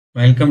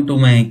Welcome to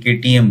my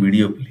KTM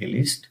video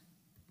playlist.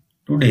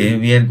 Today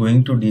we are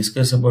going to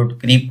discuss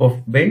about creep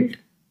of belt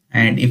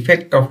and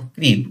effect of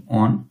creep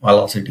on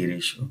velocity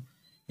ratio.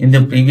 In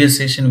the previous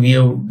session we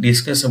have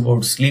discussed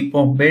about slip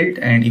of belt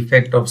and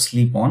effect of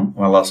slip on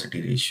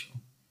velocity ratio.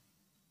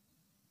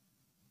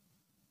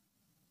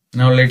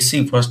 Now let's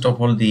see first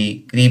of all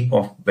the creep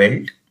of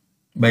belt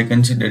by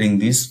considering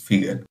this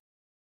figure.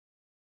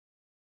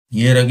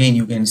 Here again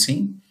you can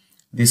see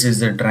this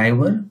is the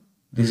driver,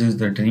 this is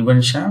the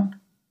driven shaft,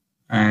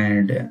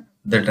 and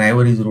the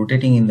driver is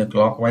rotating in the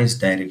clockwise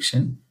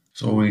direction,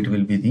 so it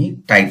will be the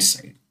tight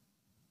side.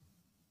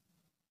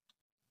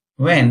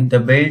 When the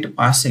belt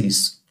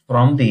passes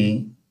from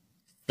the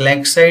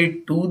slack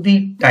side to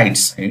the tight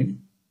side,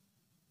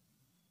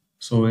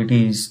 so it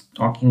is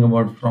talking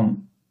about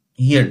from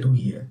here to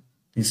here.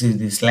 This is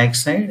the slack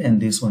side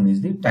and this one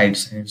is the tight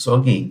side. So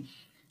again,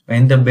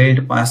 when the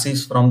belt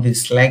passes from the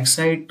slack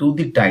side to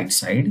the tight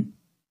side,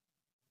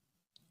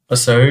 a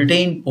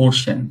certain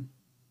portion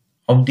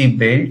of the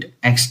belt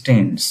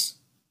extends,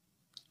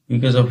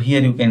 because of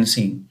here you can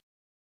see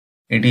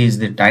it is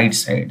the tight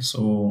side,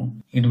 so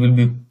it will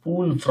be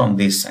pulled from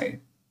this side,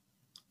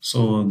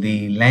 so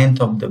the length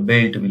of the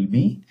belt will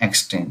be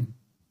extend,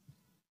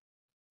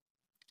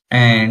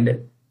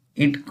 and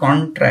it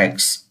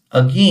contracts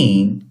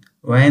again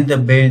when the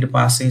belt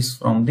passes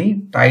from the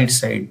tight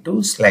side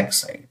to slack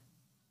side.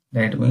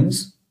 That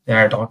means they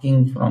are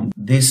talking from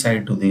this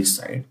side to this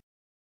side.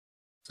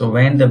 So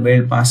when the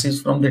belt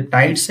passes from the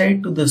tight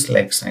side to the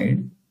slack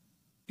side,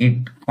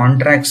 it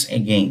contracts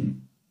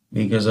again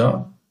because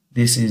of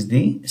this is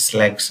the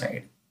slack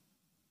side.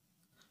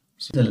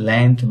 So the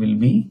length will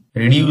be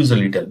reduced a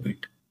little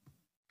bit.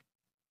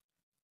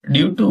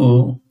 Due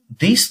to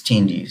these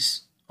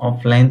changes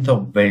of length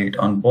of belt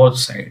on both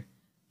sides,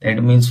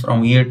 that means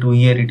from here to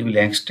here it will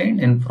extend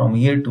and from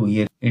here to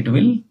here it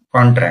will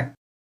contract.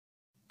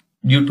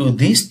 Due to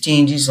these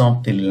changes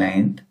of the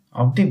length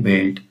of the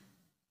belt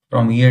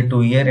from here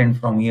to here and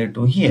from here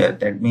to here,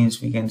 that means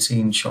we can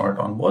see in short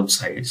on both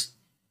sides,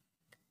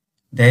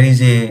 there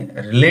is a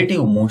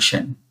relative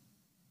motion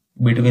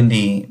between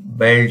the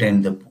belt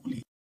and the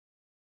pulley.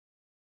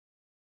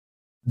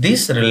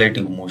 This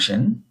relative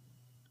motion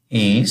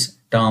is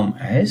termed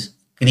as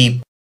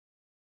creep.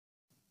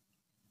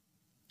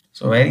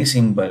 So very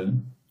simple,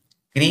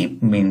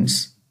 creep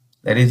means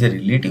there is a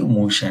relative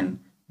motion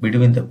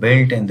between the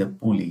belt and the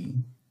pulley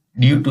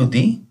due to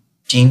the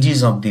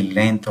changes of the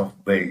length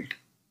of belt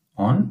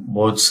on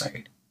both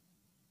sides,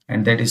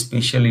 and that is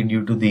especially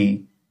due to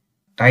the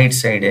tight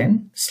side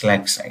and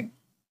slack side.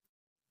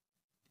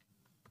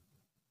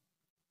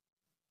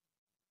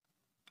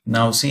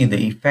 Now see the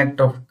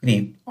effect of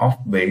creep of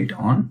belt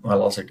on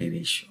velocity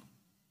ratio.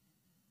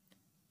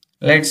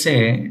 Let's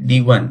say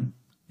D1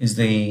 is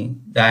the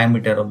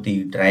diameter of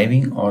the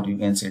driving, or you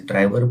can say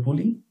driver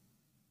pulley.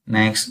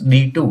 Next,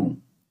 D2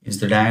 is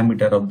the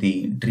diameter of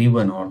the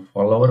driven or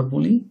follower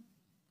pulley.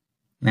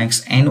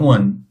 Next,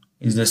 N1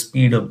 is the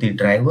speed of the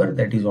driver,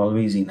 that is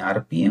always in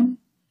RPM,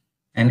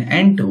 and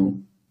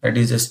N2, that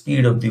is the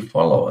speed of the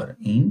follower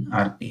in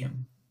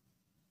RPM.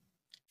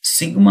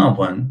 Sigma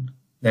 1,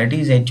 that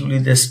is actually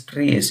the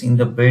stress in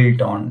the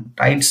belt on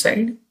tight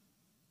side,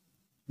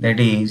 that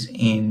is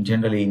in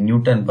generally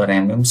Newton per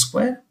mm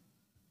square,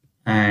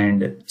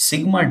 and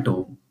sigma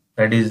 2,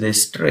 that is the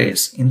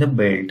stress in the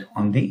belt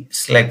on the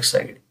slack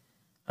side.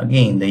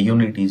 Again the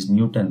unit is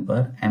Newton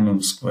per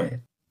mm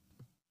square.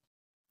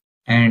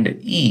 And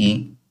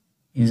E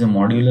is a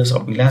modulus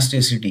of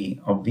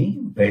elasticity of the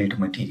belt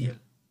material.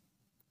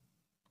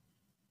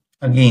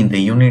 Again the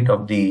unit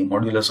of the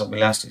modulus of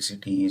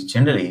elasticity is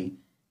generally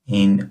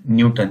in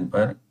Newton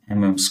per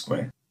mm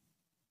square.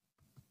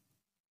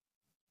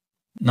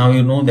 Now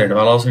you know that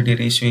velocity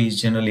ratio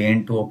is generally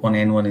N2 upon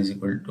N1 is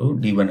equal to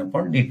D1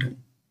 upon D2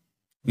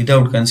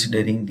 without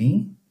considering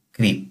the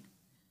creep.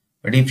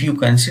 But if you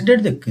consider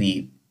the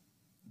creep,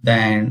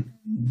 then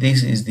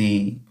this is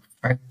the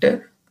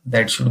factor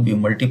that should be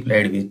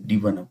multiplied with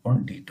D1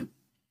 upon D2.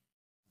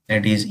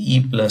 That is E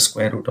plus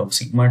square root of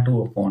sigma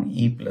 2 upon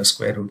E plus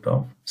square root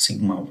of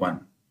sigma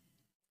 1.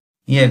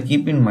 Here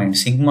keep in mind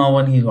sigma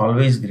 1 is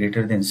always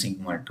greater than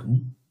sigma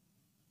 2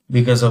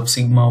 because of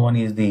sigma 1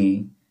 is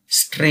the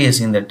stress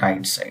in the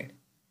tight side,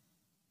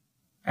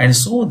 and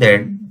so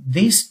that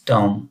this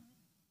term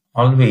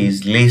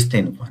always less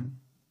than 1,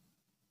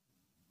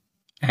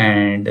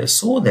 and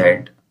so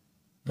that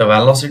the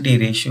velocity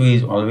ratio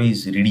is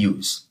always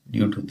reduced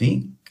due to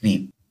the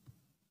creep.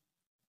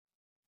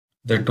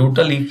 The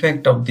total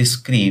effect of this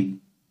creep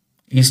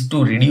is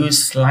to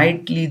reduce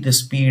slightly the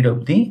speed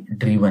of the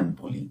driven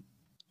pulley,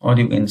 or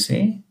you can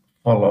say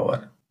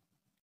follower,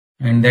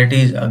 and that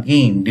is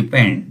again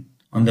depend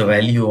on the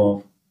value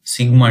of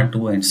sigma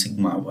 2 and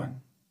sigma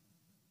 1.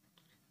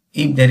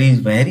 If there is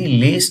very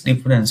less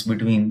difference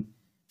between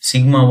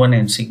sigma 1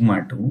 and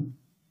sigma 2,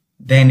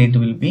 then it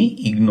will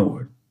be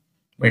ignored.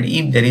 But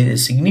if there is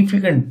a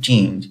significant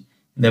change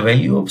in the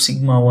value of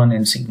sigma 1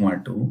 and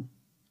sigma 2,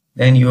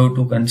 then you have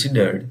to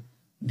consider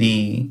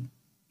the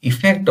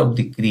effect of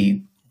the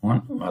creep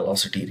on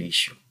velocity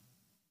ratio.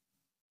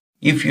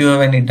 If you have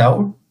any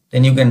doubt,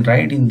 then you can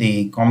write in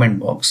the comment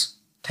box.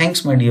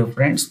 Thanks my dear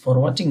friends for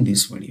watching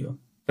this video.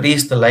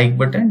 Press the like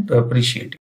button to appreciate it.